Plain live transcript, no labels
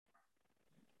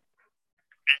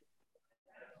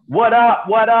What up?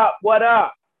 What up? What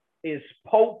up? It's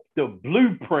Pope the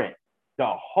Blueprint,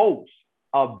 the host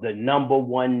of the number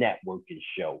one networking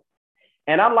show.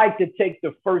 And I like to take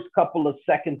the first couple of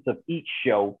seconds of each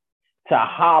show to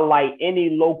highlight any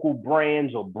local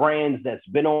brands or brands that's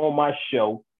been on my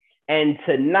show. And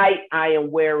tonight I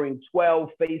am wearing 12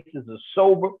 Faces of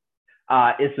Sober.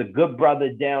 It's a good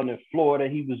brother down in Florida.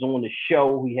 He was on the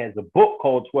show. He has a book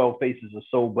called 12 Faces of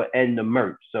Sober and the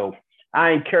merch. So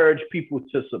I encourage people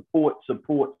to support.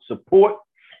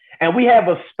 And we have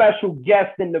a special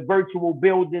guest in the virtual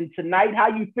building tonight. How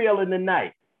you feeling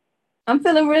tonight? I'm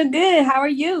feeling real good. How are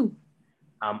you?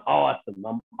 I'm awesome.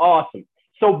 I'm awesome.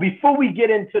 So before we get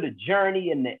into the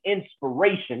journey and the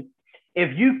inspiration,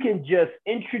 if you can just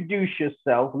introduce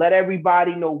yourself, let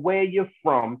everybody know where you're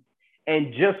from,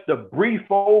 and just a brief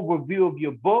overview of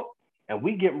your book, and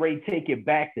we get ready to take it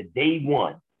back to day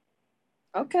one.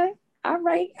 Okay. All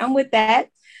right. I'm with that.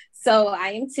 So I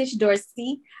am Tish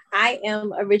Dorsey. I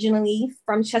am originally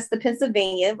from Chester,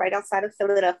 Pennsylvania, right outside of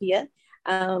Philadelphia.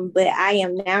 But I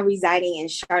am now residing in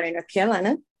Charlotte, North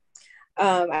Carolina.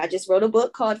 I just wrote a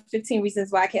book called 15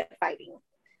 Reasons Why I Kept Fighting.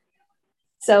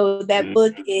 So that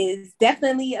book is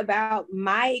definitely about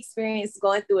my experience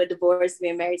going through a divorce,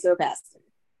 being married to a pastor.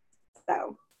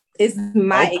 So it's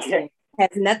my experience.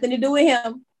 It has nothing to do with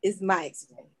him. It's my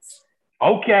experience.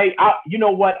 Okay. You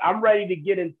know what? I'm ready to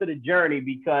get into the journey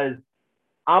because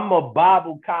I'm a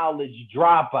Bible college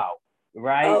dropout,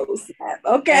 right? Oh, snap.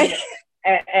 Okay.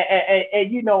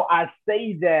 And you know, I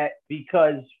say that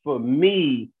because for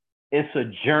me, it's a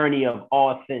journey of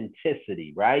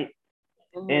authenticity, right?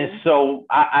 Mm-hmm. And so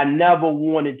I never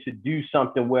wanted to do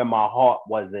something where my heart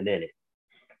wasn't in it.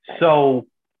 So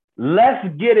let's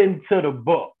get into the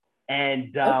book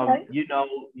and,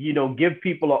 give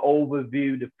people an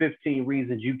overview, the 15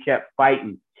 reasons you kept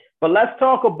fighting. But let's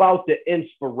talk about the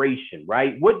inspiration,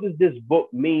 right? What does this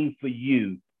book mean for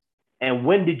you? And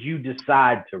when did you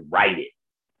decide to write it?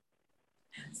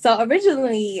 So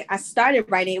originally I started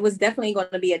writing, it was definitely going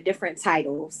to be a different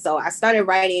title. So I started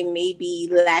writing maybe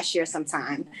last year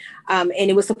sometime. And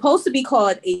it was supposed to be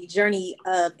called A Journey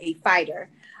of a Fighter,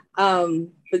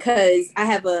 because I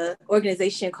have an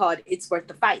organization called It's Worth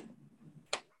the Fight.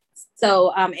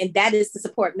 So, and that is to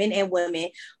support men and women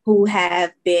who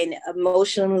have been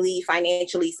emotionally,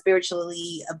 financially,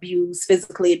 spiritually abused,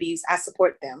 physically abused. I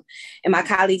support them. And my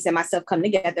colleagues and myself come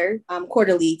together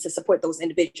quarterly to support those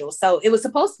individuals. So it was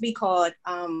supposed to be called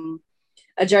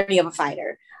A Journey of a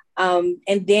Fighter.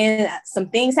 And then some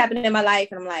things happened in my life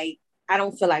and I'm like, I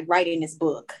don't feel like writing this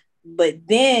book. But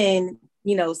then,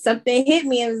 something hit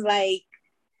me and was like,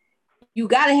 you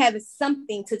got to have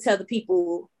something to tell the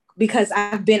people, because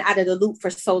I've been out of the loop for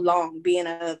so long being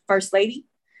a first lady.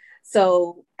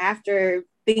 So after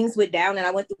things went down and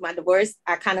I went through my divorce,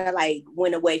 I kind of like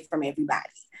went away from everybody.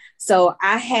 So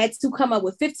I had to come up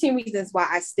with 15 reasons why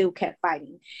I still kept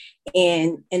fighting.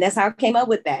 And that's how I came up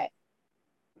with that.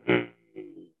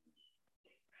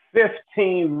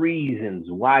 15 reasons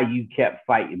why you kept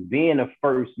fighting, being a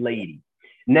first lady.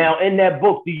 Now, in that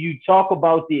book, do you talk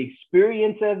about the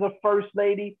experience as a first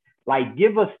lady? Like,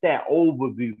 give us that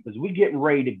overview because we're getting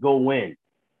ready to go in.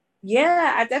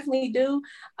 Yeah, I definitely do.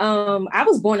 I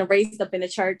was born and raised up in the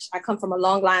church. I come from a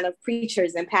long line of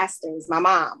preachers and pastors, my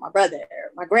mom, my brother,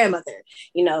 my grandmother,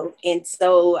 and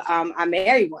so I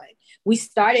married one. We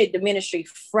started the ministry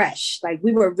fresh. Like,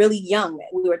 we were really young.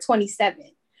 We were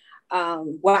 27. I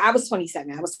was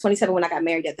 27. I was 27 when I got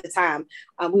married at the time.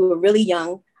 We were really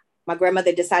young. My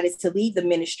grandmother decided to leave the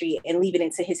ministry and leave it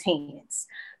into his hands.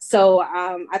 So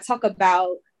I talk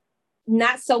about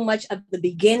not so much of the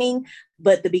beginning,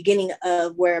 but the beginning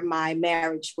of where my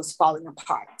marriage was falling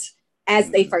apart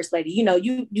as a first lady.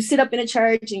 You sit up in a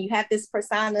church and you have this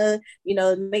persona,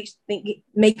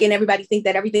 making everybody think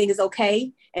that everything is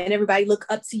okay and everybody look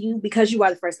up to you because you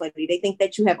are the first lady. They think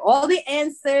that you have all the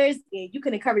answers and you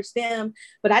can encourage them,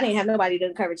 but I didn't have nobody to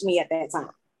encourage me at that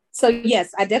time. So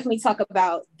yes, I definitely talk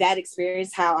about that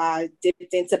experience, how I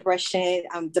dipped into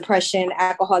depression,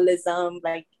 alcoholism.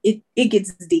 Like it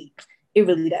gets deep. It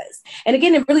really does. And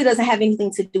again, it really doesn't have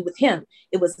anything to do with him.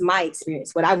 It was my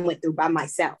experience, what I went through by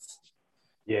myself.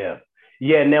 Yeah.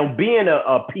 Yeah. Now being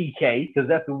a PK, because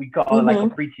that's what we call it, like a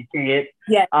preacher kid.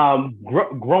 Yeah.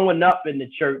 Growing up in the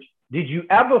church, did you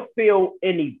ever feel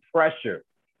any pressure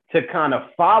to kind of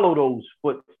follow those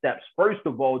footsteps, first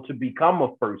of all, to become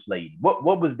a first lady? What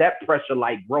was that pressure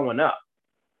like growing up?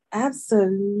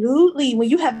 Absolutely. When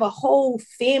you have a whole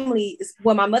family,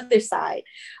 my mother's side,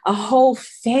 a whole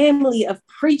family of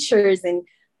preachers and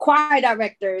choir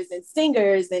directors and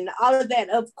singers and all of that.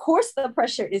 Of course, the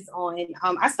pressure is on.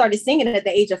 I started singing at the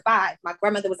age of 5. My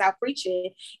grandmother was out preaching,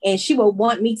 and she would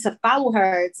want me to follow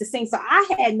her to sing. So I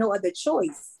had no other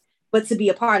choice but to be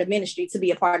a part of ministry, to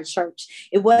be a part of church.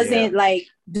 It wasn't like,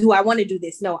 do I want to do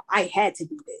this? No, I had to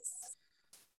do this.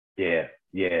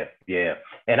 Yeah.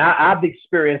 And I've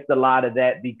experienced a lot of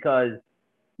that because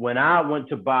when I went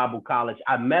to Bible college,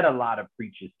 I met a lot of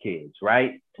preachers' kids,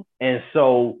 right? And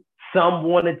so some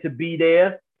wanted to be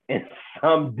there and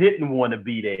some didn't want to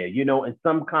be there, you know, and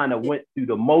some kind of went through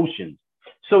the motions.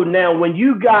 So now when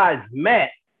you guys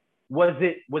met, was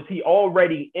he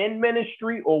already in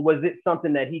ministry, or was it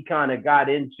something that he kind of got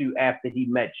into after he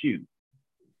met you?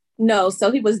 No, so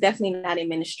he was definitely not in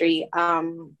ministry.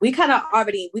 We kind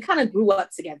of grew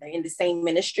up together in the same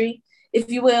ministry, if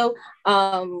you will.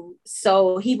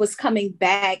 So he was coming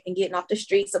back and getting off the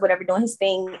streets or whatever, doing his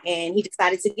thing, and he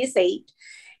decided to get saved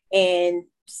and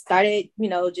started, you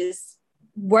know, just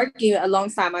working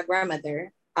alongside my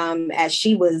grandmother. As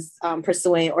she was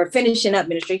pursuing or finishing up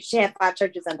ministry. She had 5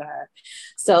 churches under her.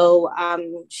 So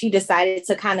she decided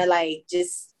to kind of like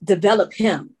just develop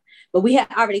him. But we had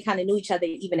already kind of knew each other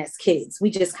even as kids. We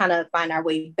just kind of find our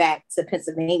way back to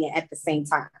Pennsylvania at the same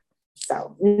time.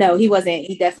 So no, he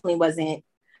definitely wasn't.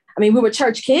 I mean, we were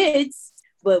church kids,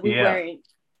 but we weren't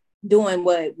doing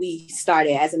what we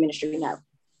started as a ministry now.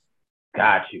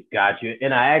 Got you.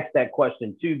 And I asked that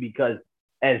question too, because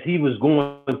as he was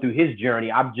going through his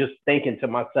journey, I'm just thinking to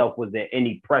myself, was there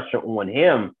any pressure on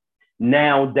him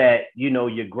now that, you know,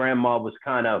 your grandma was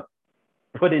kind of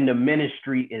putting the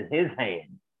ministry in his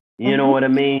hands? You know what I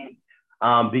mean?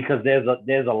 Because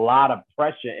there's a lot of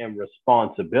pressure and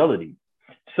responsibility.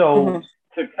 So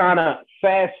to kind of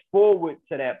fast forward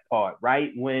to that part,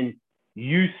 right? When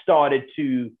you started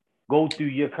to go through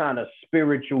your kind of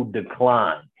spiritual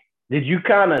decline, did you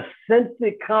kind of sense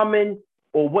it coming?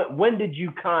 Or when did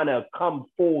you kind of come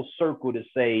full circle to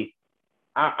say,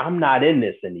 I'm not in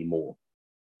this anymore?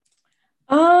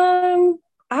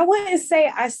 I wouldn't say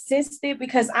I sensed it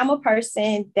because I'm a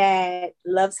person that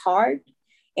loves hard,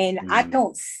 and I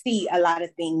don't see a lot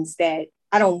of things that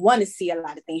I don't want to see a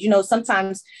lot of things. You know,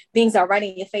 sometimes things are right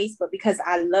in your face, but because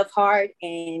I love hard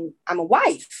and I'm a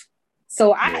wife,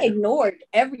 so I ignored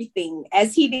everything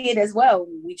as he did as well.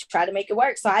 We tried to make it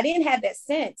work. So I didn't have that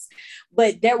sense,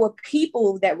 but there were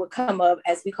people that would come up,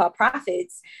 as we call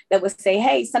prophets, that would say,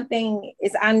 hey, something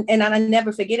is on. And I'll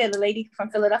never forget it. A lady from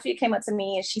Philadelphia came up to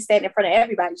me and she said in front of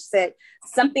everybody, she said,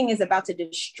 something is about to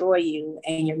destroy you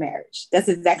and your marriage. That's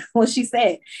exactly what she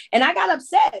said. And I got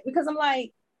upset because I'm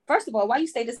like, first of all, why you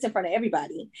say this in front of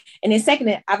everybody? And then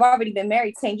second, I've already been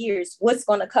married 10 years. What's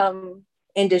going to come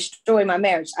and destroy my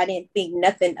marriage? I didn't think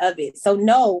nothing of it. So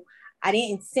no, I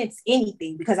didn't sense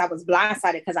anything because I was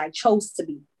blindsided because I chose to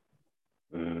be.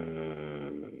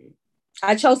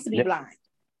 I chose to be blind.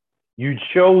 You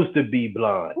chose to be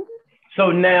blind.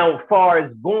 So now, as far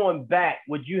as going back,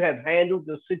 would you have handled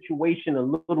the situation a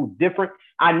little different?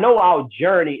 I know our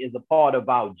journey is a part of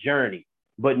our journey,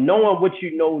 but knowing what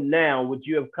you know now, would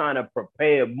you have kind of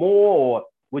prepared more, or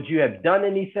would you have done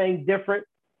anything different?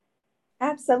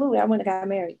 Absolutely. I wouldn't have got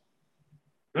married.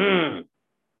 I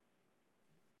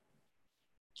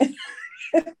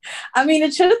mean,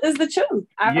 the truth is the truth.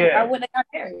 I wouldn't have got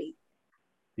married.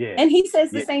 Yeah. And he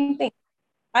says the same thing.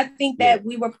 I think that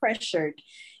we were pressured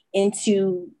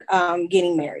into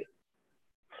getting married.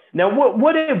 Now,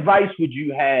 what advice would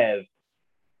you have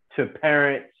to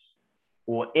parents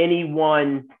or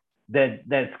anyone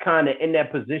that's kind of in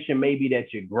that position, maybe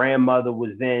that your grandmother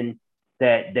was in,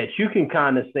 that you can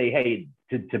kind of say, hey,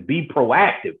 to be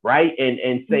proactive, right?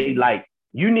 And say, like,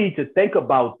 you need to think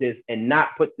about this and not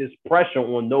put this pressure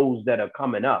on those that are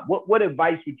coming up. What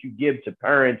advice would you give to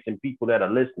parents and people that are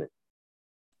listening?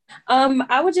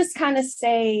 I would just kind of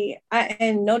say,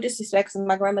 and no disrespect, because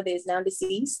my grandmother is now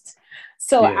deceased.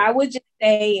 So I would just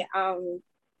say,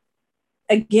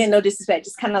 again, no disrespect,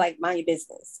 just kind of like mind your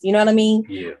business. You know what I mean?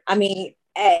 Yeah. I mean,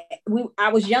 I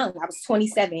was young. I was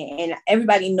 27, and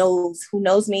everybody who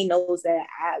knows me knows that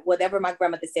whatever my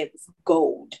grandmother said was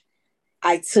gold.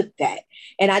 I took that,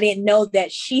 and I didn't know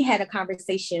that she had a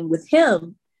conversation with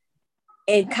him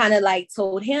and kind of like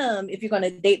told him, if you're going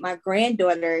to date my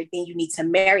granddaughter, then you need to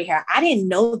marry her. I didn't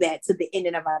know that to the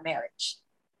ending of our marriage.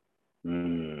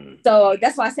 So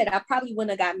that's why I said I probably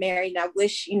wouldn't have got married. And I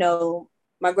wish,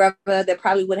 my grandmother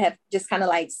probably would have just kind of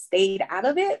like stayed out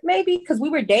of it, maybe, because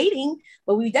we were dating,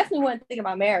 but we definitely weren't thinking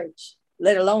about marriage,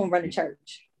 let alone run a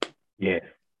church. Yeah.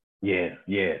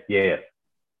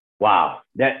 Wow.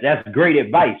 That's great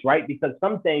advice, right? Because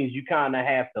some things you kind of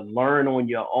have to learn on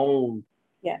your own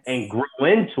and grow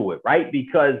into it, right?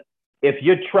 Because if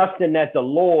you're trusting that the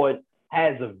Lord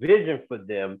has a vision for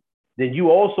them, then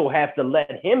you also have to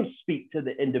let him speak to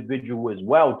the individual as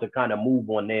well to kind of move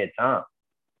on their time.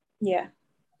 Yeah,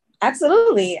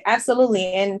 absolutely. Absolutely.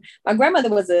 And my grandmother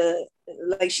was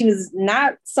she was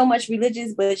not so much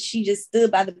religious, but she just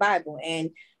stood by the Bible.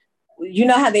 And you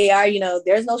know how they are,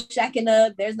 there's no shacking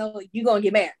up. There's no, you're going to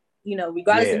get married,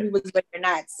 regardless if you was married or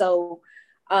not. So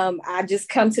I just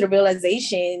come to the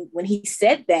realization when he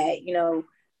said that,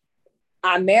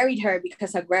 I married her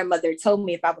because her grandmother told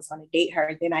me if I was going to date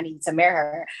her, then I needed to marry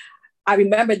her. I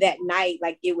remember that night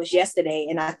like it was yesterday.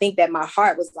 And I think that my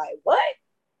heart was like, what?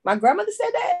 My grandmother said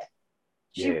that?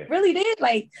 She really did.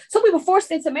 Like, some people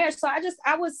forced into marriage. So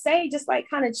I would say just like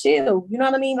kind of chill. You know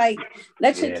what I mean? Like,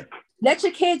 let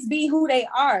your kids be who they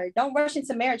are. Don't rush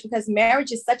into marriage, because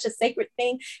marriage is such a sacred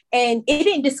thing. And it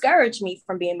didn't discourage me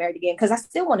from being married again, because I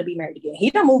still want to be married again. He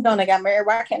done moved on and got married.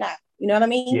 Why can't I? You know what I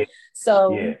mean? Yeah.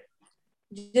 So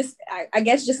just, I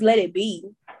guess just let it be.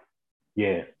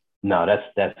 Yeah. No,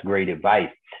 that's great advice.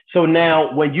 So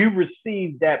now when you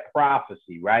received that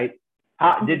prophecy, right?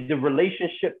 How did the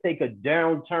relationship take a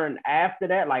downturn after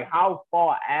that? Like, how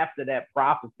far after that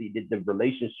prophecy did the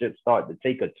relationship start to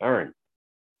take a turn?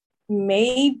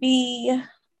 Maybe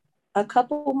a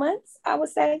couple months, I would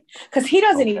say, because he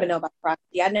doesn't even know about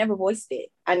prophecy. I never voiced it.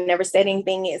 I never said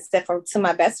anything except for to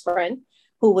my best friend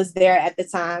who was there at the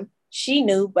time. She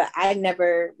knew, but I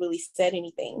never really said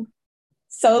anything.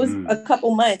 So it was a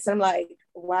couple months. I'm like,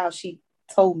 wow, she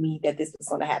told me that this was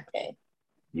going to happen.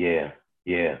 Yeah,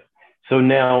 yeah. So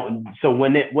now, so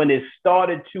when it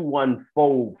started to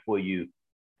unfold for you,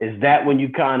 is that when you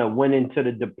kind of went into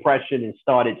the depression and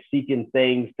started seeking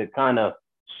things to kind of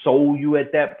soul you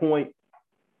at that point?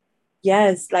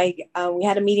 Yes, like we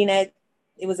had a meeting it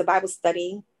was a Bible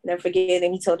study. Never forget.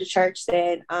 And he told the church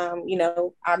that,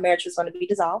 our marriage was going to be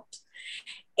dissolved.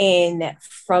 And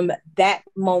from that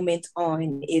moment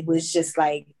on, it was just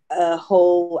like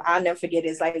I'll never forget.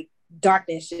 It's like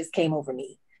darkness just came over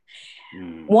me.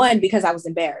 One, because I was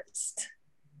embarrassed.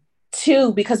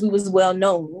 Two, because we was well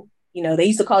known. They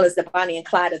used to call us the Bonnie and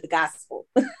Clyde of the gospel.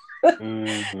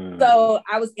 So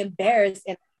I was embarrassed.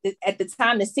 And at the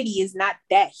time, the city is not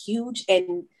that huge,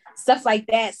 and stuff like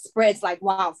that spreads like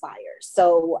wildfire.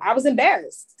 So I was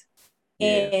embarrassed.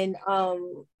 Yeah. And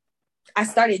I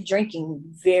started drinking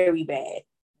very bad.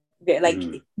 Like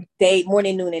day,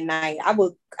 morning, noon, and night. I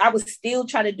would still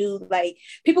try to do, like,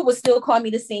 people would still call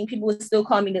me to sing. People would still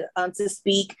call me to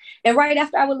speak. And right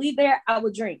after I would leave there, I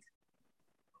would drink.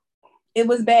 It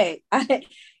was bad.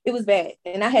 It was bad.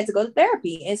 And I had to go to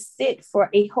therapy and sit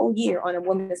for a whole year on a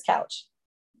woman's couch.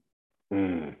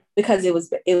 Because it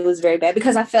was very bad,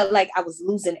 because I felt like I was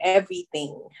losing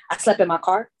everything. I slept in my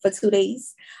car for 2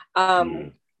 days,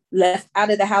 left out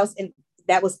of the house, and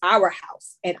that was our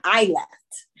house, and I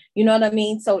left. You know what I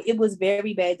mean? So it was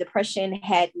very bad. Depression,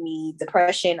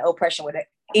 oppression with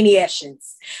any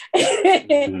essence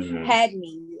had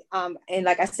me. And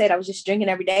like I said, I was just drinking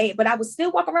every day, but I would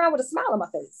still walk around with a smile on my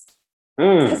face.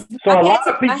 So a lot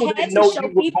of people didn't know you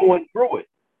were going through it.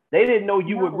 They didn't know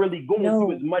you were really going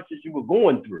through as much as you were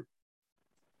going through.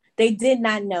 They did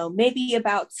not know. Maybe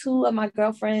about 2 of my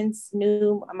girlfriends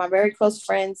knew, my very close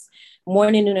friends,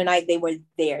 morning, noon, and night, they were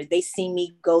there. They seen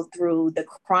me go through the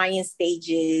crying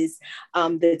stages,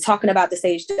 the talking about the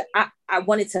stage. I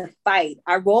wanted to fight.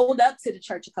 I rolled up to the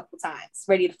church a couple times,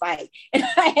 ready to fight. And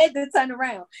I had to turn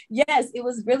around. Yes, it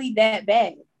was really that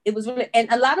bad. It was really, and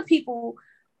a lot of people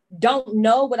don't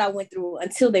know what I went through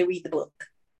until they read the book.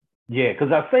 Yeah,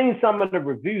 because I've seen some of the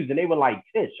reviews and they were like,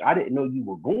 Tish, I didn't know you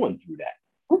were going through that.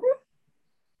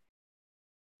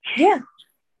 Yeah.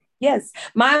 Yes.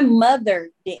 My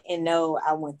mother didn't know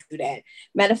I went through that.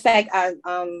 Matter of fact,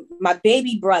 my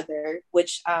baby brother,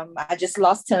 which I just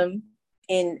lost him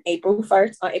in April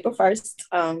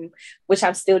 1st, which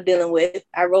I'm still dealing with.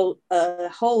 I wrote a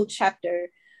whole chapter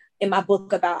in my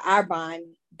book about our bond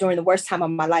during the worst time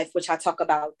of my life, which I talk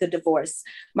about the divorce.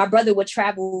 My brother would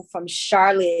travel from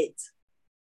Charlotte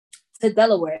to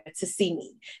Delaware to see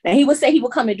me. Now, he would say he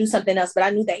would come and do something else, but I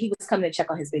knew that he was coming to check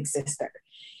on his big sister.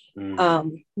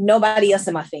 Nobody else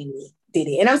in my family did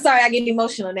it. And I'm sorry I get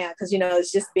emotional now, because,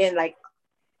 it's just been like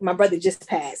my brother just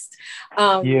passed.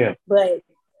 But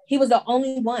he was the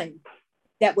only one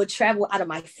that would travel out of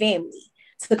my family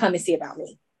to come and see about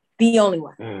me. The only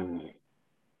one.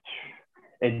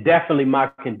 And definitely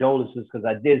my condolences, because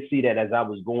I did see that as I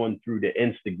was going through the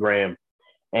Instagram.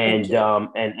 And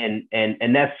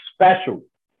and that's special,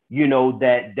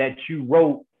 that you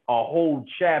wrote a whole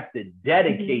chapter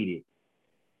dedicated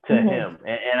to him.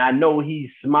 And I know he's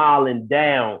smiling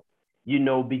down,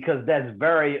 because that's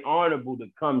very honorable to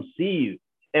come see you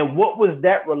And what was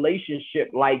that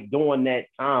relationship like during that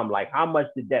time? Like, how much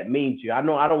did that mean to you? I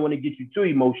know I don't want to get you too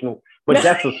emotional, but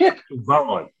that's a special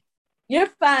bond. You're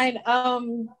fine.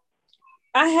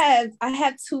 I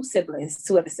have two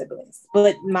other siblings,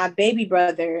 but my baby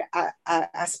brother,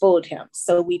 I spoiled him,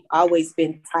 so we've always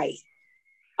been tight.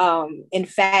 In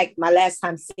fact, my last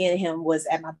time seeing him was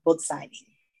at my book signing,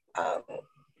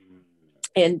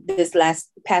 in this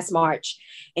past March,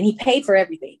 and he paid for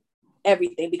everything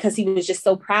because he was just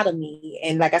so proud of me.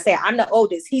 And like I said, I'm the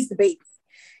oldest; he's the baby.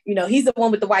 You know, he's the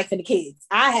one with the wife and the kids.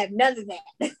 I have none of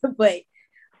that, but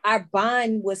our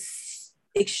bond was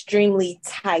extremely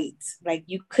tight. Like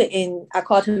I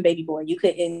called him baby boy. You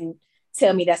couldn't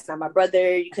tell me that's not my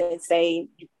brother. You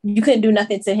couldn't do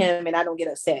nothing to him and I don't get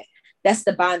upset. That's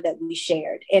the bond that we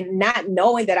shared. And not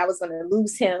knowing that I was going to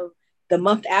lose him the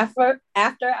month after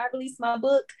I released my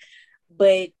book.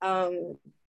 But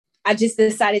I just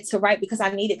decided to write because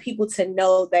I needed people to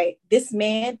know that this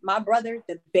man, my brother,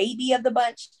 the baby of the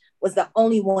bunch, was the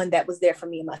only one that was there for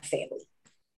me and my family.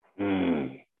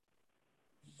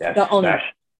 That's special.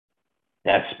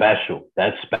 That's special.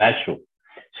 That's special.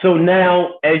 So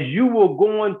now, as you were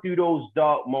going through those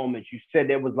dark moments, you said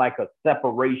there was like a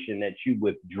separation that you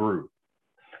withdrew.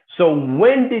 So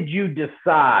when did you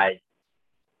decide,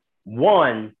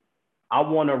 one, I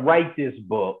want to write this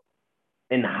book,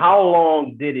 and how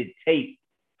long did it take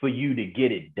for you to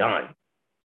get it done?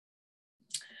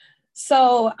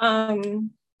 So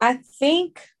I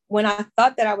think when I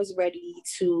thought that I was ready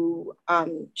to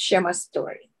share my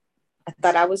story, I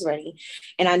thought I was ready.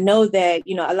 And I know that,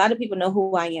 a lot of people know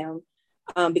who I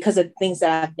am because of things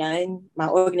that I've done, my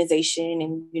organization,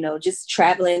 and, just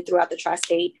traveling throughout the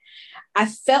tri-state. I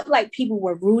felt like people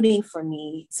were rooting for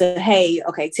me to, hey,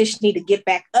 okay, Tish need to get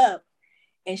back up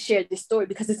and share this story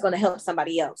because it's going to help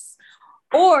somebody else.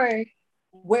 Or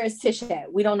where's Tish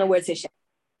at? We don't know where Tish at.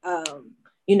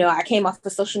 I came off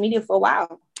of social media for a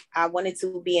while. I wanted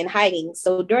to be in hiding.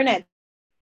 So during that,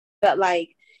 I felt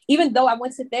like, even though I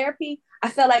went to therapy, I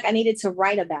felt like I needed to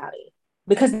write about it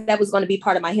because that was going to be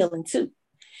part of my healing too.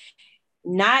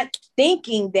 Not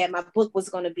thinking that my book was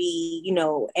going to be,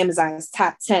 Amazon's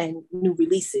top 10 new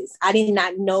releases. I did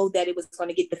not know that it was going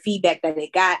to get the feedback that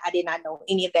it got. I did not know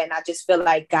any of that. And I just feel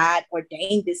like God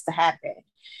ordained this to happen.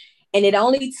 And it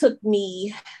only took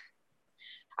me,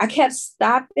 I kept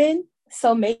stopping.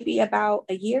 So maybe about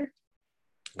a year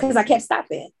because I kept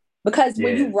stopping. Because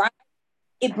when you write,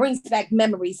 it brings back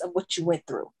memories of what you went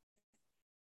through.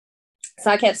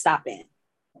 So I kept stopping.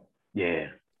 Yeah.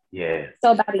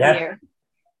 So about a year.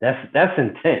 That's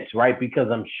intense, right? Because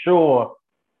I'm sure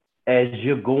as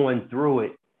you're going through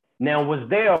it, now, was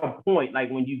there a point,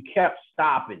 like when you kept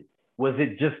stopping, was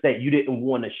it just that you didn't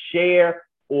want to share,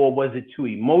 or was it too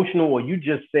emotional, or you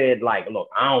just said like, look,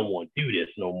 I don't want to do this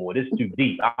no more. This is too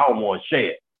deep. I don't want to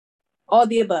share. All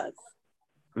the above.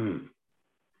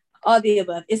 All the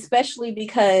above, especially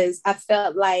because I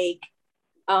felt like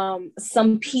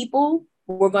some people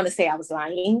were going to say I was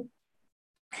lying.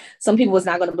 Some people was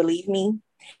not going to believe me.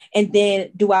 And then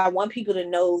do I want people to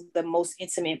know the most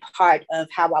intimate part of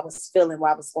how I was feeling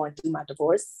while I was going through my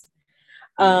divorce?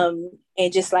 And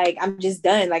just like, I'm just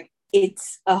done. Like,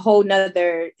 it's a whole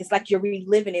nother, it's like you're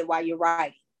reliving it while you're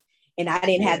writing. And I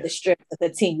didn't have the strength to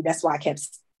continue. That's why I kept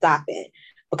stopping,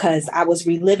 because I was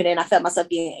reliving it and I felt myself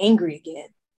getting angry again,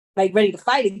 like ready to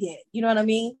fight again. You know what I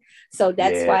mean? So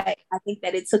that's why I think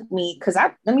that it took me, because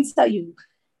let me tell you,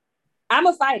 I'm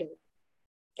a fighter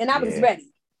and I was ready.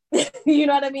 You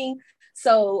know what I mean?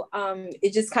 So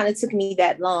it just kind of took me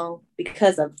that long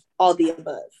because of all the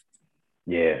above.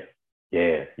 Yeah.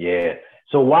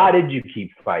 So why did you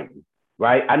keep fighting?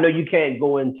 Right? I know you can't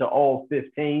go into all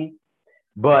 15,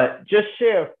 but just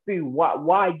share a few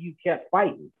why you kept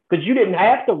fighting. Because you didn't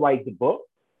have to write the book,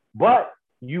 but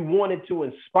you wanted to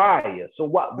inspire. So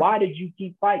why did you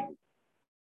keep fighting?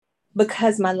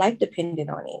 Because my life depended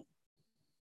on it.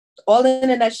 All in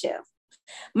a nutshell.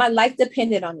 My life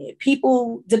depended on it.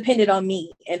 People depended on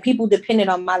me and people depended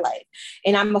on my life.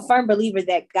 And I'm a firm believer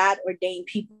that God ordained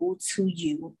people to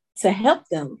you to help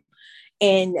them.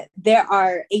 And there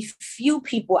are a few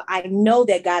people I know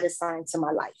that God assigned to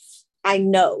my life. I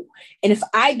know. And if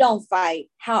I don't fight,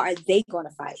 how are they going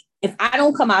to fight? If I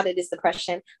don't come out of this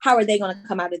depression, how are they going to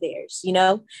come out of theirs?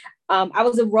 I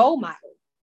was a role model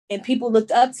and people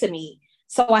looked up to me.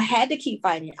 So I had to keep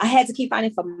fighting. I had to keep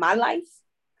fighting for my life,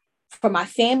 for my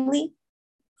family,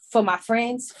 for my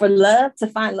friends, for love, to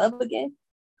find love again.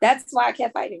 That's why I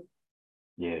kept fighting.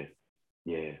 Yeah.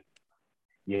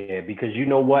 Because you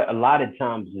know what? A lot of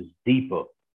times it's deeper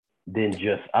than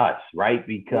just us, right?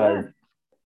 Because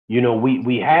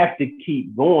we have to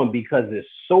keep going because there's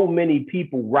so many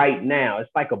people right now.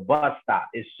 It's like a bus stop.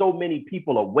 There's so many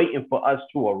people are waiting for us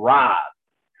to arrive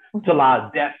to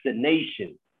our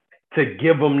destination, to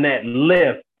give them that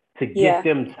lift, to get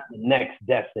them to the next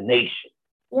destination.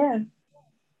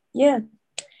 Yeah.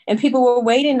 And people were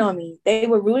waiting on me. They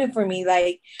were rooting for me.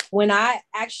 Like when I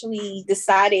actually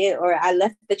decided, or I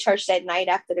left the church that night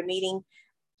after the meeting,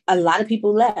 a lot of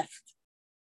people left.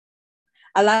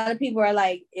 A lot of people are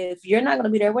like, if you're not going to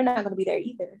be there, we're not going to be there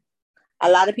either.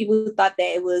 A lot of people thought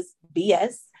that it was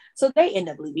BS. So they end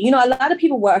up leaving. A lot of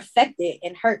people were affected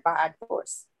and hurt by our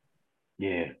divorce.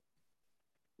 Yeah.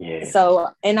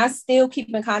 So, and I still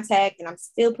keep in contact, and I'm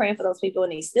still praying for those people,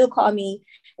 and they still call me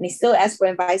and they still ask for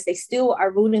advice. They still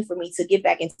are rooting for me to get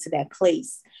back into that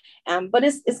place. But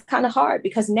it's kind of hard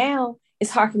because now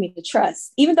it's hard for me to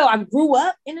trust. Even though I grew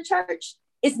up in the church,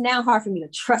 it's now hard for me to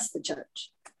trust the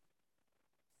church.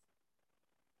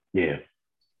 Yeah.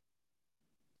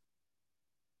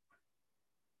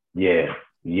 And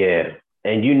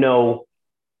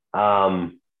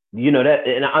that,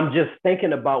 and I'm just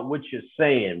thinking about what you're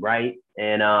saying, right?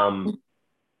 And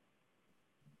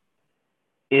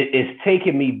it's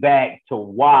taking me back to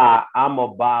why I'm a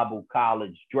Bible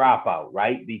college dropout,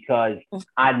 right? Because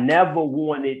I never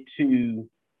wanted to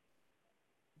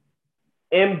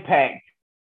impact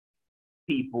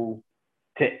people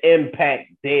to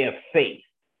impact their faith.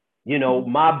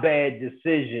 My bad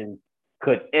decisions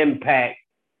could impact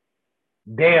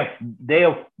their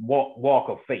walk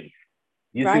of faith.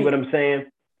 You see what I'm saying?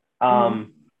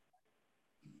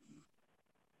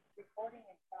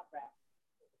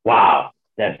 Wow,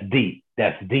 that's deep.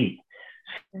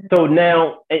 So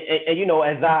now, and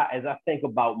as I think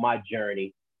about my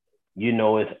journey,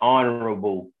 it's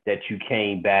honorable that you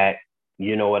came back.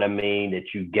 You know what I mean?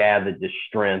 That you gathered the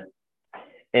strength.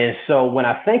 And so when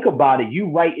I think about it, you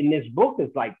writing this book is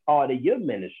like part of your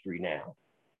ministry now.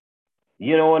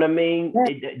 You know what I mean?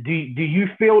 Yeah. Do you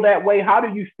feel that way? How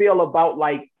do you feel about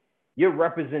like your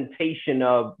representation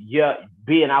of your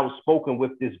being outspoken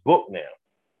with this book now?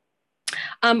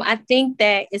 I think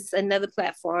that it's another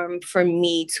platform for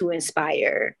me to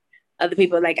inspire other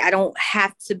people. Like I don't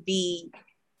have to be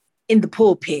in the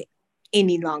pulpit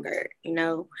any longer,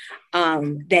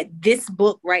 that this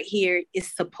book right here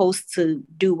is supposed to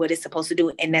do what it's supposed to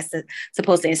do. And that's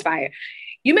supposed to inspire.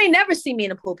 You may never see me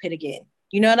in a pulpit again.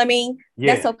 You know what I mean?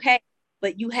 Yeah. That's okay.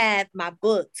 But you have my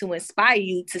book to inspire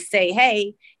you to say,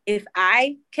 hey, if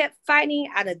I kept fighting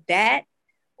out of that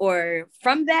or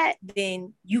from that,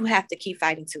 then you have to keep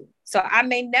fighting too. So I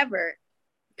may never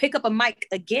pick up a mic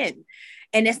again.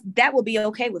 And that will be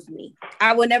okay with me.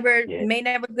 I will may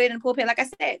never get in the pulpit. Like I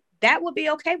said, that will be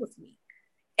okay with me.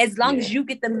 As long as you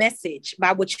get the message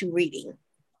by what you're reading.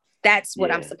 That's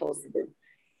what I'm supposed to do.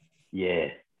 Yeah.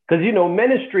 Because,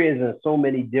 ministry is in so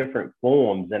many different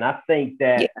forms. And I think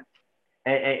that,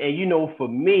 and for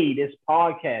me, this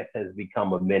podcast has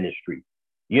become a ministry.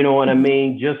 You know what I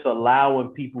mean? Just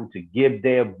allowing people to give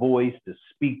their voice, to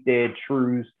speak their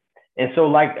truths. And so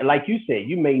like you said,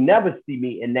 you may never see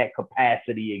me in that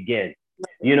capacity again.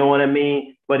 You know what I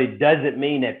mean? But it doesn't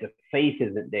mean that the faith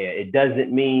isn't there. It doesn't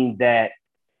mean that,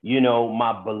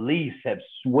 my beliefs have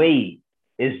swayed.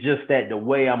 It's just that the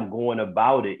way I'm going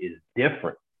about it is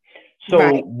different.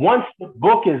 So once the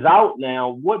book is out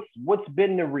now, what's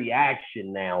been the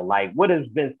reaction now? Like, what has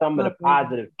been some of the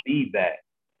positive feedback?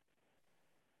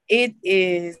 It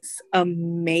is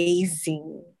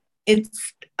amazing.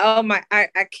 It's, oh my, I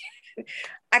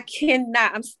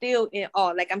cannot, I'm still in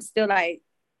awe. Like, I'm still like,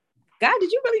 God,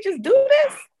 did you really just do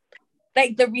this?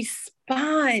 Like the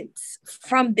response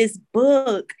from this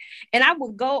book. And I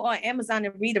will go on Amazon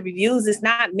and read the reviews. It's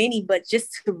not many, but just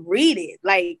to read it.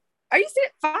 Like, are you saying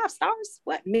 5 stars?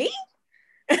 What, me?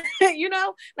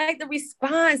 Like the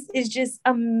response is just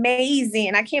amazing.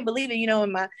 And I can't believe it.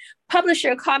 And my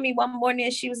publisher called me one morning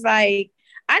and she was like,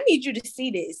 I need you to see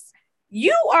this.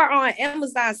 You are on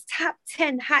Amazon's top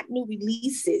 10 hot new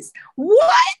releases. What?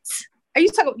 Are you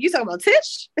talking about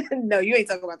Tish? No, you ain't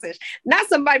talking about Tish. Not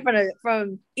somebody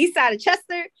from East Side of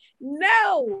Chester.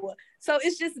 No. So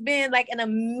it's just been like an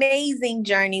amazing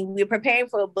journey. We're preparing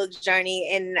for a book journey,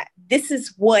 and this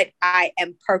is what I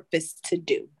am purposed to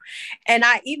do. And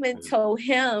I even told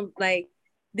him, like,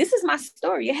 this is my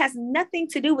story. It has nothing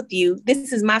to do with you.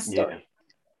 This is my story. Yeah.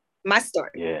 My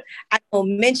story. Yeah. I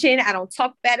don't mention, I don't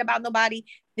talk bad about nobody.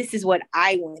 This is what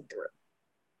I went through.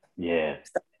 Yeah.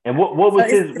 And what was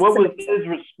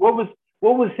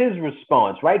his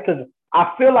response, right? Because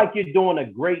I feel like you're doing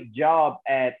a great job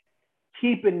at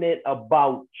keeping it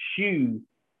about you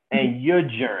and your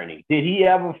journey. Did he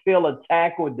ever feel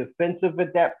attacked or defensive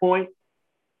at that point?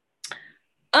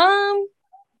 Um,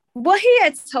 well, he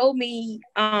had told me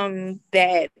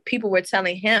that people were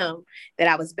telling him that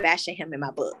I was bashing him in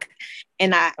my book.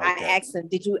 And I asked him,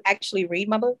 did you actually read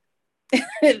my book?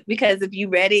 Because if you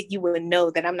read it, you would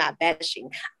know that I'm not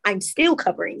bashing. I'm still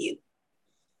covering you.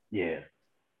 Yeah.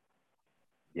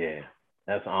 Yeah.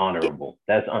 That's honorable.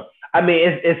 I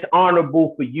mean, it's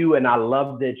honorable for you, and I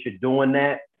love that you're doing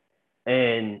that.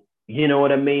 And you know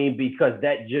what I mean? Because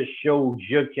that just shows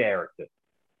your character.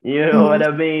 You know what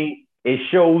I mean? It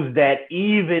shows that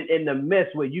even in the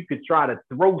midst where you could try to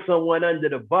throw someone under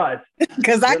the bus.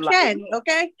 Because I can,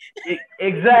 okay?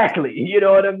 Exactly. You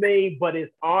know what I mean? But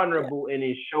it's honorable and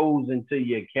it shows into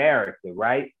your character,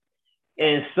 right?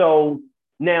 And so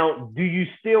now, do you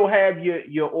still have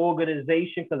your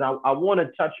organization? Because I want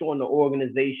to touch on the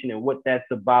organization and what that's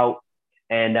about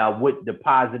and what the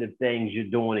positive things you're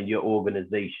doing in your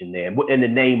organization there and the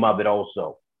name of it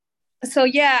also. So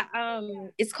yeah,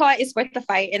 it's called It's Worth the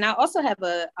Fight, and I also have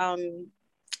a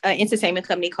entertainment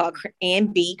company called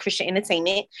A&B Christian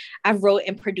Entertainment. I wrote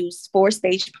and produced 4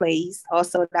 stage plays,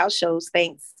 also without shows.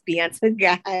 Thanks be unto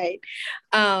God.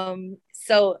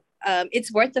 So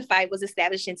It's Worth the Fight was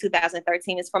established in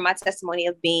 2013. It's for my testimony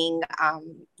of being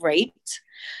raped.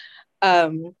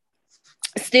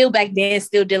 Still back then,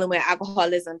 still dealing with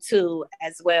alcoholism too,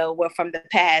 as well, were from the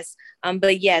past.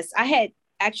 But yes, I had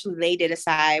actually laid it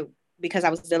aside because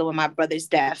I was dealing with my brother's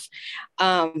death.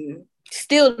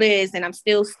 Still is, and I'm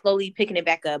still slowly picking it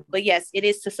back up. But yes, it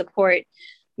is to support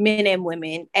men and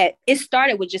women. It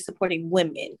started with just supporting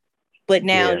women. But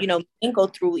now, men go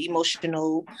through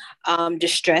emotional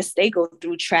distress. They go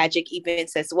through tragic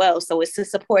events as well. So it's to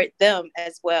support them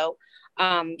as well.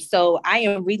 So I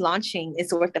am relaunching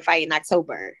It's Worth the Fight in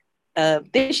October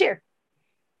of this year.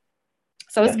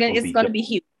 So it's going to be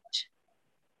huge.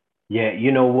 Yeah,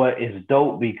 you know what? It's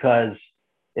dope because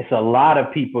it's a lot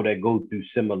of people that go through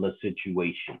similar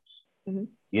situations. Mm-hmm.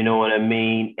 You know what I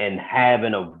mean? And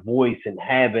having a voice and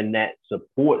having that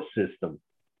support system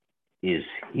is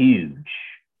huge.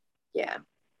 Yeah.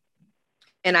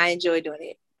 And I enjoy doing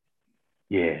it.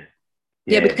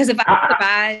 Yeah, because if I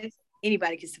survive,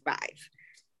 anybody can survive.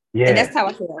 Yeah. And that's how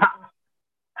I feel.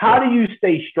 How do you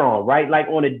stay strong, right? Like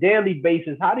on a daily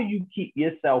basis, how do you keep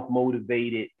yourself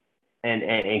motivated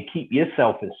and keep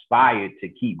yourself inspired to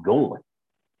keep going?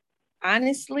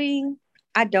 Honestly,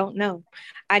 I don't know.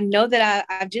 I know that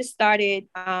I've just started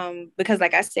because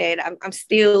like I said, I'm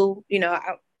still,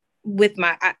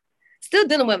 still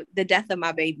dealing with the death of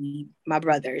my baby, my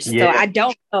brothers. Yeah. So I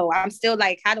don't know. I'm still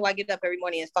like, how do I get up every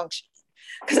morning and function?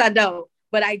 Because I don't.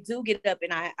 But I do get up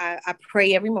and I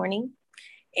pray every morning.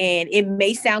 And it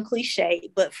may sound cliche,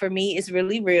 but for me, it's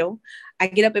really real. I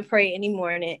get up and pray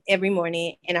every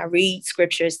morning, and I read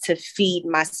scriptures to feed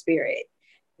my spirit.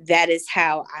 That is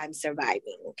how I'm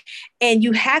surviving. And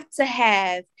you have to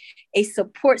have a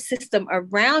support system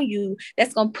around you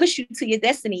that's going to push you to your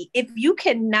destiny. If you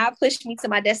cannot push me to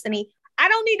my destiny, I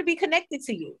don't need to be connected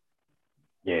to you.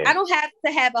 Yeah. I don't have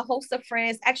to have a host of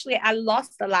friends. Actually, I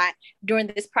lost a lot during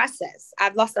this process.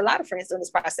 I've lost a lot of friends during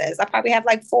this process. I probably have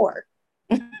like 4.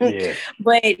 Yeah.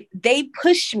 But they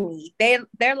push me.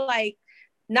 They're like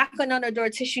knocking on the door,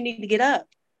 Tish, you need to get up.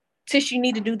 Tish, you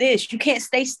need to do this. You can't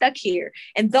stay stuck here.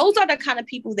 And those are the kind of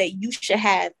people that you should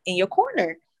have in your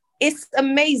corner. It's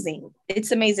amazing.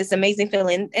 It's amazing. It's an amazing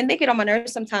feeling. And they get on my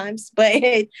nerves sometimes, but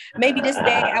maybe this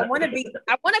day I want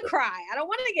to cry. I don't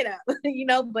want to get up,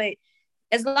 but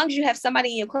as long as you have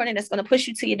somebody in your corner that's going to push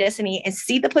you to your destiny and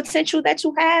see the potential that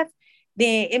you have,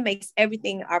 then it makes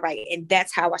everything all right. And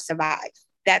that's how I survive.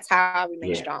 That's how I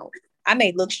remain strong. I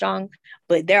may look strong,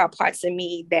 but there are parts of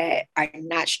me that are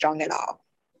not strong at all.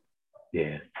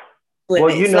 Yeah. But well,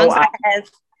 as long as I have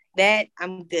that,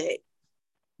 I'm good.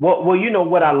 Well,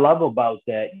 what I love about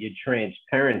that, your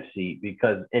transparency,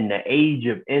 because in the age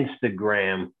of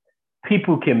Instagram,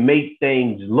 people can make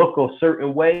things look a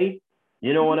certain way.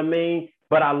 You know what I mean?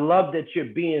 But I love that you're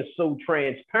being so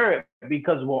transparent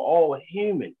because we're all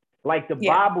human. Like the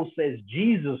Bible says,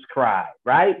 Jesus cried,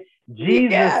 right?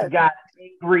 Jesus got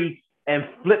angry and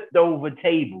flipped over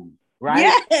tables,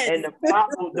 right? Yes. And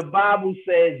the Bible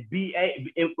says, "Be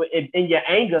in your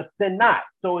anger, sin not."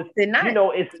 So it's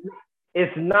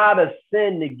it's not a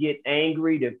sin to get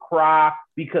angry, to cry,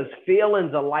 because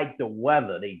feelings are like the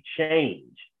weather; they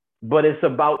change. But it's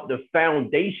about the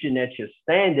foundation that you're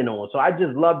standing on. So I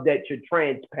just love that you're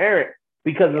transparent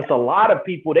because it's a lot of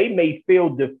people, they may feel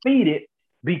defeated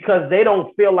because they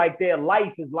don't feel like their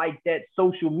life is like that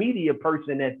social media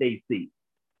person that they see.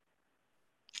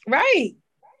 Right.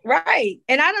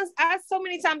 And I so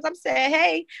many times I'm saying,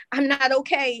 hey, I'm not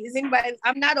okay.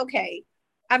 I'm not okay.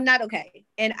 I'm not okay.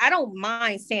 And I don't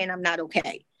mind saying I'm not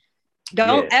okay.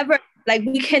 Don't Yeah. ever, like,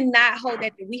 we cannot hold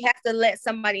that. We have to let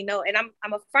somebody know. And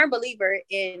I'm a firm believer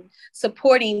in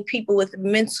supporting people with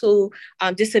mental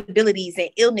disabilities and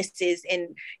illnesses.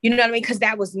 And you know what I mean? Because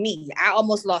that was me. I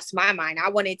almost lost my mind. I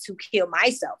wanted to kill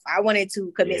myself. I wanted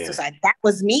to commit suicide. That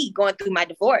was me going through my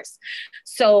divorce.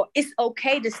 So it's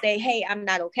okay to say, hey, I'm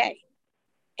not okay.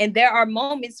 And there are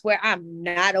moments where I'm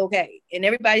not okay. And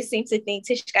everybody seems to think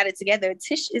Tish got it together.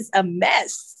 Tish is a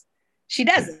mess. She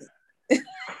doesn't.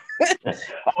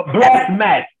 A blessed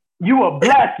mess. You a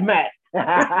blessed mess.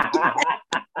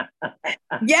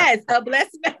 Yes, a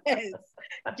blessed mess.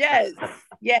 Yes,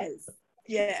 yes,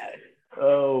 yeah.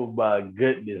 Oh my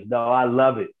goodness. No, I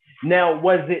love it. Now,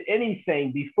 was it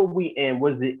anything before we end?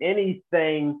 Was it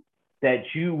anything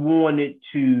that you wanted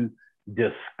to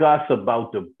discuss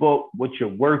about the book, what you're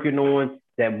working on,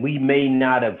 that we may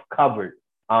not have covered,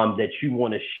 that you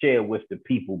want to share with the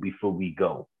people before we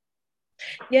go?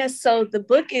 Yes, so the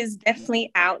book is definitely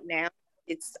out now.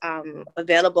 It's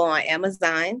available on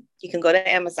Amazon. You can go to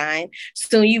Amazon.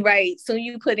 Soon you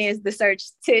put in the search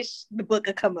Tish, the book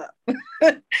will come up.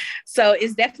 So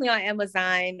it's definitely on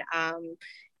Amazon.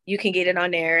 You can get it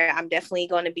on there. I'm definitely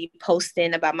going to be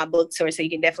posting about my book tour. So you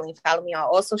can definitely follow me on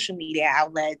all social media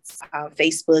outlets,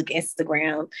 Facebook,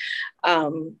 Instagram,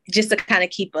 just to kind of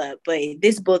keep up. But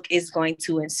this book is going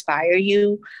to inspire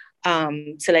you,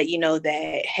 to let you know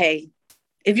that, hey,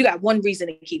 if you got one reason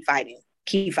to keep fighting,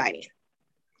 keep fighting.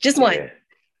 Just one. Yeah.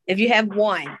 If you have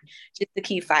one, just to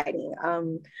keep fighting.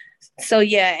 So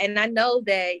yeah, and I know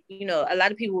that, you know, a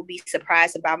lot of people will be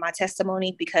surprised about my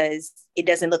testimony because it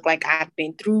doesn't look like I've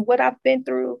been through what I've been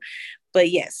through.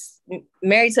 But yes,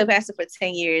 married to a pastor for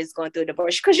 10 years, going through a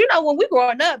divorce. Because, you know, when we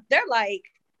growing up, they're like,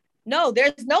 no,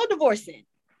 there's no divorcing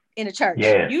in the church.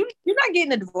 Yeah. You're not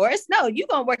getting a divorce. No, you're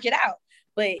going to work it out.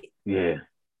 But yeah,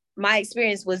 my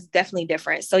experience was definitely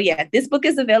different. So yeah, this book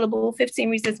is available, 15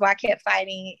 Reasons Why I Kept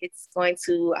Fighting. It's going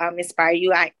to inspire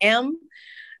you.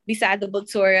 Besides the book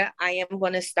tour, I am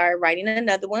going to start writing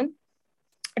another one.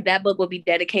 That book will be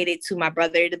dedicated to my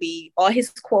brother, to be all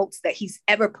his quotes that he's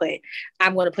ever put.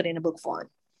 I'm going to put in a book for him.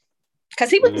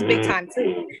 Because he was big time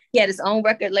too. He had his own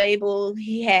record label.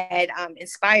 He had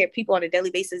inspired people on a daily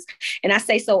basis. And I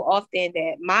say so often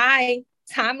that my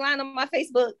timeline on my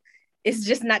Facebook is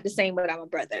just not the same without my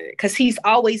brother, because he's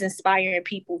always inspiring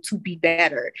people to be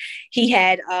better. He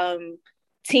had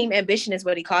Team Ambition is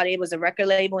what he called it. It was a record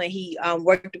label, and he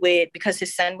worked with, because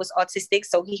his son was autistic,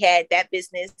 so he had that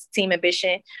business, Team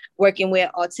Ambition, working with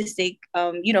autistic,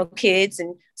 kids,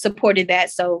 and supported that.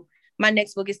 So my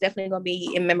next book is definitely going to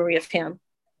be in memory of him.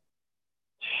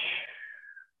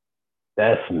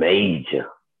 That's major.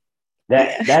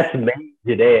 That's major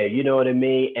there. You know what I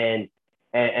mean? And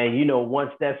you know, once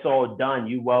that's all done,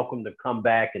 you're welcome to come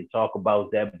back and talk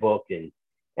about that book and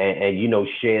you know,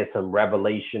 share some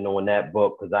revelation on that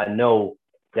book, because I know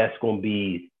that's going to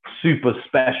be super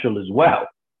special as well.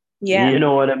 Yeah. You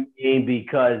know what I mean?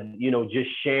 Because, you know, just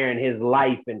sharing his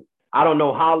life, and I don't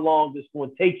know how long it's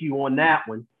going to take you on that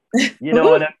one. You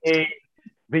know what I mean?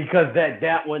 Because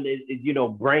that one is, you know,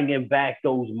 bringing back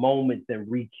those moments and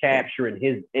recapturing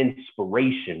his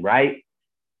inspiration, right?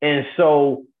 And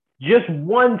so just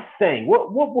one thing,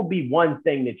 what would be one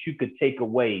thing that you could take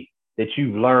away that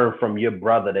you've learned from your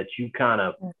brother that you kind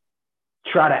of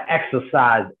try to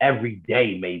exercise every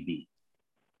day, maybe?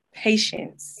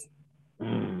 Patience.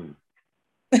 I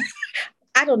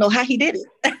don't know how he did it.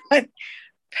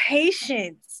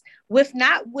 Patience,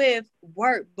 not with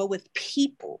work, but with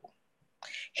people.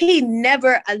 He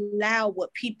never allowed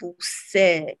what people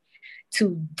said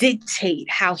to dictate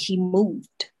how he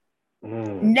moved.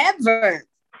 Never.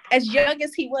 As young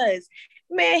as he was,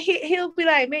 man, he'll be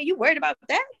like, man, you worried about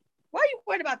that? Why are you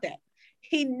worried about that?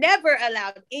 He never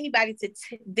allowed anybody to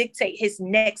dictate his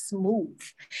next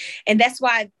move. And that's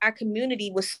why our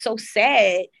community was so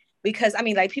sad, because, I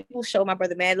mean, like, people show my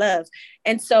brother mad love.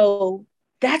 And so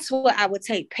that's what I would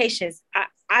take, patience.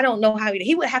 I don't know how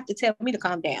he would have to tell me to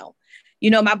calm down.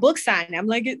 You know, my book signing, I'm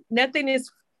like, nothing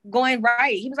is going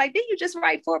right. He was like, didn't you just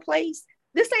write for a place?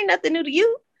 This ain't nothing new to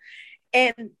you.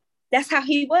 And that's how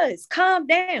he was. Calm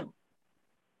down.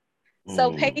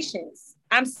 So patience.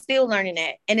 I'm still learning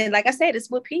that. And then, like I said, it's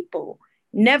with people.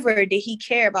 Never did he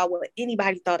care about what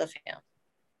anybody thought of him.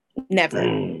 Never.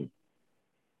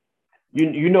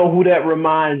 You know who that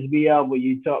reminds me of when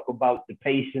you talk about the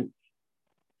patience?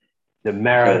 The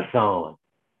marathon.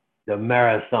 The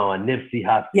marathon, Nipsey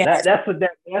Hussle. Yes. That's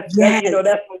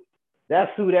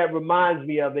who that reminds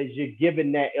me of, as you're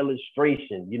giving that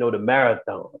illustration, you know, the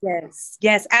marathon.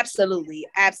 Yes, absolutely.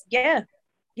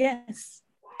 Yes.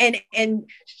 And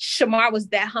Shamar was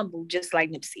that humble, just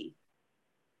like Nipsey.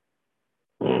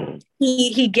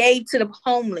 He gave to the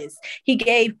homeless. He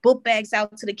gave book bags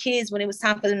out to the kids when it was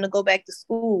time for them to go back to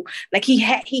school. Like he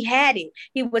had it.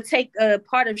 He would take a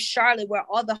part of Charlotte where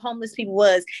all the homeless people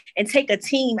was and take a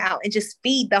team out and just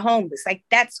feed the homeless. Like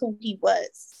that's who he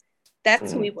was.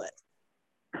 That's who he was.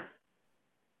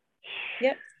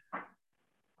 Yep.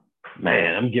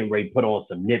 Man, I'm getting ready to put on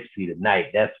some Nipsey tonight.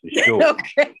 That's for sure.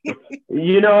 Okay.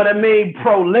 You know what I mean?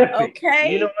 Prolific.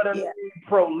 Okay. You know what I mean?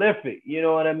 Prolific. You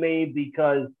know what I mean?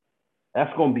 Because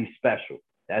that's going to be special.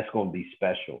 That's going to be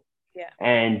special. Yeah.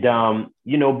 And,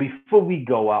 you know, before we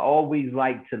go, I always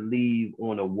like to leave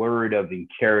on a word of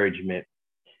encouragement.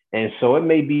 And so it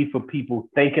may be for people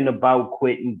thinking about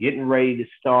quitting, getting ready to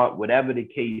start, whatever the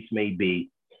case may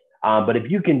be. But if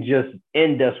you can just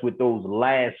end us with those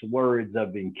last words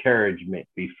of encouragement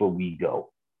before we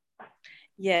go.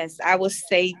 Yes, I will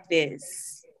say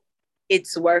this.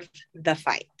 It's worth the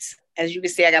fight. As you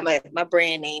can see, I got my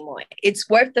brand name on it. It's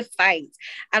worth the fight.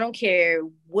 I don't care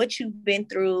what you've been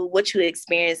through, what you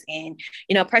experienced. And,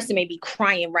 you know, a person may be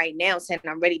crying right now saying,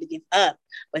 I'm ready to give up.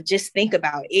 But just think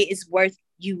about it. It is worth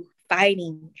you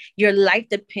fighting. Your life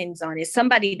depends on it.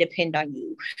 Somebody depend on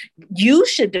you. You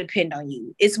should depend on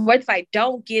you. It's worth fight.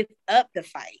 Don't give up the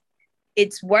fight.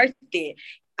 It's worth it.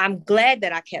 I'm glad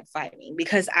that I kept fighting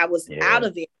because I was out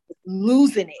of it,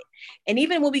 losing it. And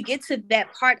even when we get to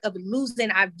that part of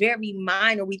losing our very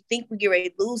mind, or we think we get ready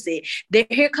to lose it,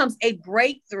 here comes a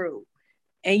breakthrough.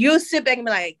 And you'll sit back and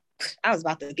be like, I was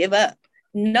about to give up.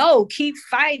 No, keep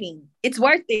fighting. It's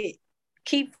worth it.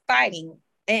 Keep fighting.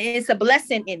 And it's a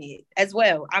blessing in it as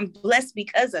well. I'm blessed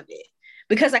because of it,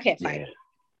 because I kept fighting.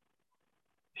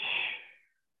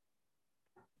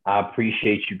 I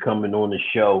appreciate you coming on the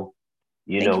show.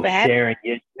 You know, sharing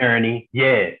your journey.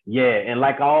 Yeah. And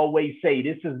like I always say,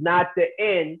 this is not the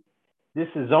end. This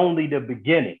is only the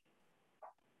beginning.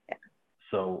 Yeah.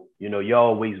 So, you know, you're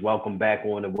always welcome back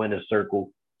on the Winner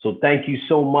Circle. So thank you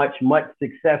so much. Much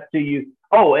success to you.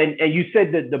 Oh, and you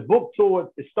said that the book tour,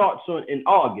 it starts in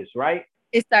August, right?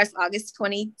 It starts August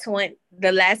 2020,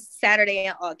 the last Saturday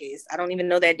in August. I don't even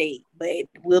know that date, but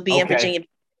we'll be in Virginia.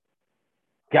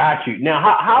 Got you.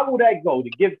 Now, how will that go to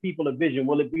give people a vision?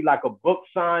 Will it be like a book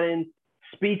signing,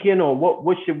 speaking, or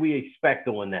what should we expect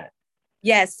on that?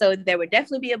 Yes, so there would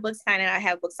definitely be a book signing. I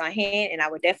have books on hand, and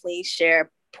I would definitely share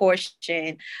a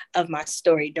portion of my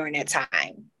story during that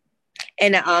time.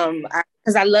 And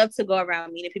because I love to go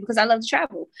around meeting people, because I love to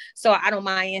travel. So I don't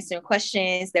mind answering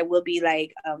questions. There will be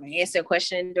like answer a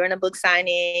question during a book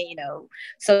signing, you know.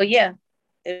 So yeah,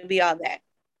 it'll be all that.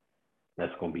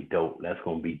 That's gonna be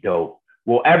dope.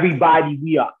 Well, everybody,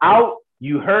 we are out.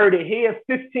 You heard it here.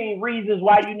 15 reasons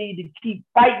why you need to keep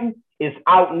fighting. It's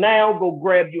out now. Go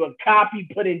grab you a copy.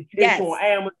 Put in tips on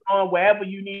Amazon, wherever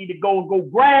you need to go. Go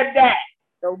grab that.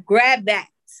 Go grab that.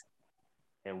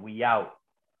 And we out.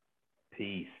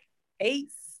 Peace.